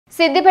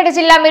సిద్దిపేట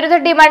జిల్లా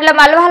మిరుదొడ్డి మండలం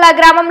అల్వాల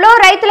గ్రామంలో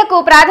రైతులకు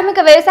ప్రాథమిక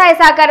వ్యవసాయ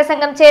సహకార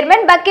సంఘం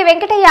చైర్మన్ బక్కి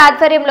వెంకటయ్య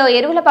ఆధ్వర్యంలో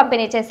ఎరువుల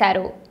పంపిణీ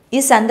చేశారు. ఈ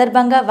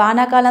సందర్భంగా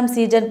వానాకాలం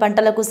సీజన్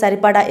పంటలకు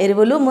సరిపడా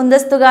ఎరువులు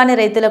ముందస్తుగానే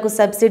రైతులకు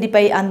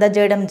సబ్సిడీపై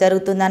అందజేయడం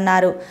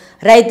జరుగుతుందన్నారు.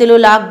 రైతులు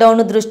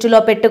లాక్డౌన్ దృష్టిలో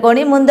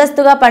పెట్టుకొని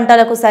ముందస్తుగా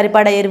పంటలకు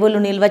సరిపడా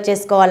ఎరువులు నిల్వ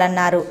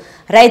చేసుకోవాలన్నారు.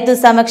 రైతు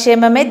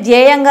సంక్షేమమే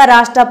ధ్యేయంగా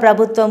రాష్ట్ర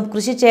ప్రభుత్వం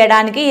కృషి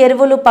చేయడానికి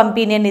ఎరువులు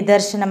పంపిణీ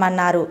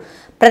నిదర్శనమన్నారు.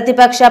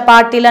 ప్రతిపక్ష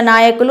పార్టీల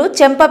నాయకులు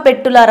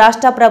చెంపపెట్టుల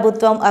రాష్ట్ర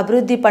ప్రభుత్వం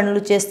అభివృద్ధి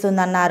పనులు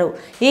చేస్తుందన్నారు.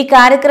 ఈ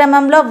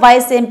కార్యక్రమంలో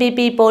వైస్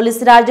ఎంపీపీ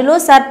పోలీసు రాజులు,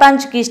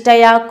 సర్పంచ్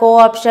కిష్టయ్య,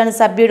 కోఆప్షన్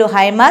సభ్యుడు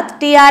హైమత్,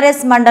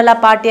 టీఆర్ఎస్ మండల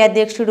పార్టీ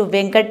అధ్యక్షుడు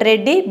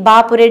వెంకటరెడ్డి,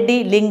 బాపురెడ్డి,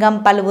 లింగం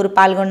పలువురు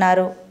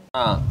పాల్గొన్నారు.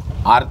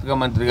 ఆర్థిక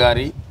మంత్రి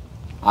గారి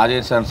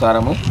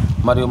ఆదేశానుసారము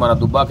మరియు మన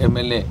దుబ్బాక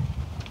ఎమ్మెల్యే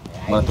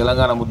మన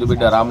తెలంగాణ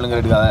ముద్దుబిడ్డ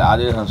రామలింగారెడ్డి గారి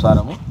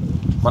ఆదేశానుసారము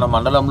మన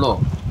మండలంలో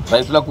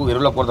రైతులకు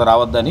ఎరువుల కొరత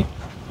రావద్దని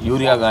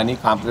యూరియా కానీ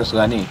కాంప్లెక్స్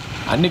కానీ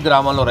అన్ని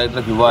గ్రామాల్లో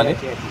రైతులకు ఇవ్వాలి.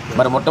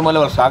 మరి మొట్టమొదటి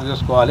వాళ్ళు సాగు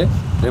చేసుకోవాలి.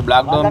 రేపు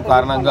లాక్డౌన్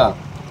కారణంగా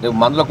రేపు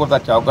మందుల కొరత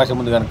వచ్చే అవకాశం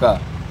ఉంది కనుక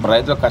మరి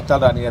రైతులకు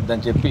కష్టాలు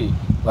రానియద్దని చెప్పి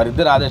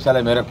వారిద్దరి ఆదేశాల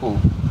మేరకు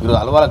ఈరోజు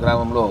అల్వాల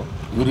గ్రామంలో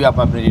యూరియా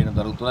పంపిణీ చేయడం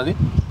జరుగుతున్నది.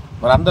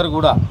 మరి అందరూ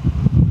కూడా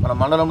మన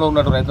మండలంలో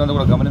ఉన్నట్టు రైతులందరూ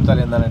కూడా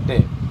గమనించాలి. ఏంటంటే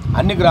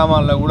అన్ని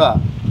గ్రామాల్లో కూడా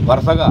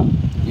వరుసగా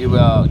ఈ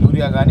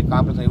యూరియా కానీ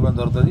కాంప్లెక్స్ ఇవ్వడం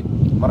జరుగుతుంది.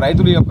 మరి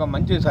రైతుల యొక్క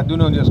మంచి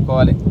సద్వినియోగం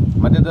చేసుకోవాలి.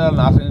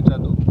 మధ్యధరలను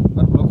ఆశ్రయించద్దు,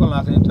 మరి బ్రోకర్లను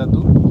ఆశ్రయించద్దు.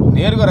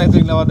 నేరుగా రైతుల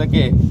ఇళ్ళ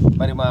వద్దకే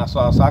మరి మా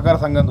సహకార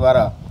సంఘం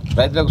ద్వారా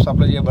రైతులకు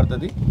సప్లై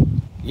చేయబడుతుంది.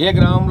 ఏ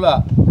గ్రామంలో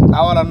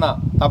కావాలన్నా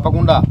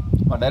తప్పకుండా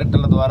మా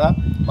డైరెక్టర్ల ద్వారా,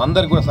 మా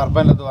అందరికీ కూడా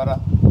సర్పంచ్ల ద్వారా,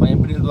 మా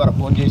ఎంపీల ద్వారా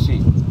ఫోన్ చేసి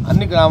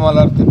అన్ని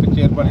గ్రామాల్లో తెప్పించి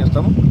ఏర్పాటు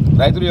చేస్తాము.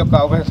 రైతుల యొక్క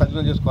అవకాశం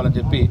సద్వినియోగం చేసుకోవాలని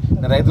చెప్పి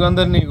నేను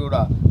రైతులందరినీ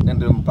కూడా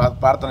నేను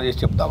ప్రార్థన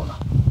చేసి చెప్తా ఉన్నా.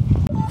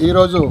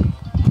 ఈరోజు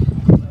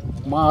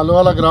మా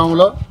అల్వాల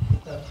గ్రామంలో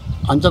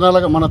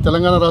మన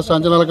తెలంగాణ రాష్ట్ర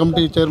అంచనాల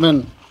కమిటీ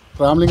చైర్మన్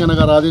రామలింగన్న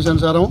గారి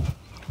ఆదేశానుసారం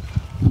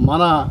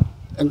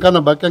మన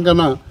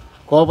బక్కెంకన్న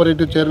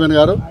కోఆపరేటివ్ చైర్మన్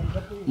గారు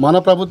మన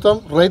ప్రభుత్వం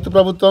రైతు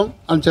ప్రభుత్వం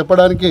అని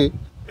చెప్పడానికి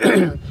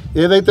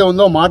ఏదైతే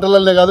ఉందో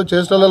మాటలనే కాదు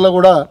చేష్టలలో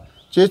కూడా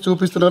చేసి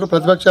చూపిస్తున్నారు.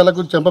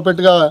 ప్రతిపక్షాలకు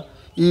చెంపపెట్టుగా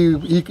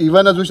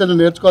ఇవన్నీ చూసి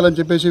నేర్చుకోవాలని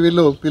చెప్పేసి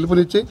వీళ్ళు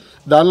పిలుపునిచ్చి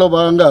దానిలో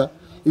భాగంగా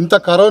ఇంత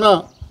కరోనా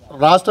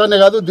రాష్ట్రాన్నే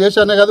కాదు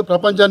దేశాన్నే కాదు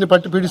ప్రపంచాన్ని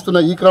పట్టి పీడిస్తున్న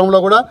ఈ క్రమంలో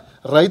కూడా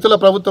రైతుల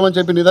ప్రభుత్వం అని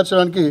చెప్పి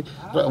నిదర్శనానికి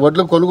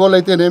వడ్లు కొనుగోలు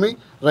అయితేనేమి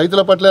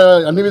రైతుల పట్ల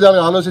అన్ని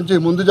విధాలుగా ఆలోచించి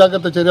ముందు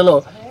జాగ్రత్త చర్యలో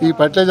ఈ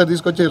ఫర్టిలైజర్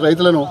తీసుకొచ్చి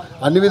రైతులను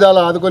అన్ని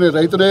విధాలు ఆదుకొని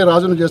రైతులే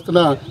రాజును చేస్తున్న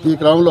ఈ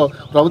క్రమంలో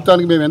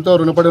ప్రభుత్వానికి మేము ఎంతో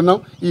రుణపడి ఉన్నాం.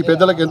 ఈ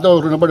పెద్దలకు ఎంతో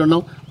రుణపడి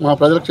ఉన్నాం. మా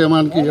ప్రజల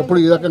క్షేమానికి ఎప్పుడు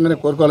ఈ రకంగానే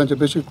కోరుకోవాలని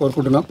చెప్పేసి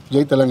కోరుకుంటున్నాం.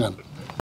 జై తెలంగాణ.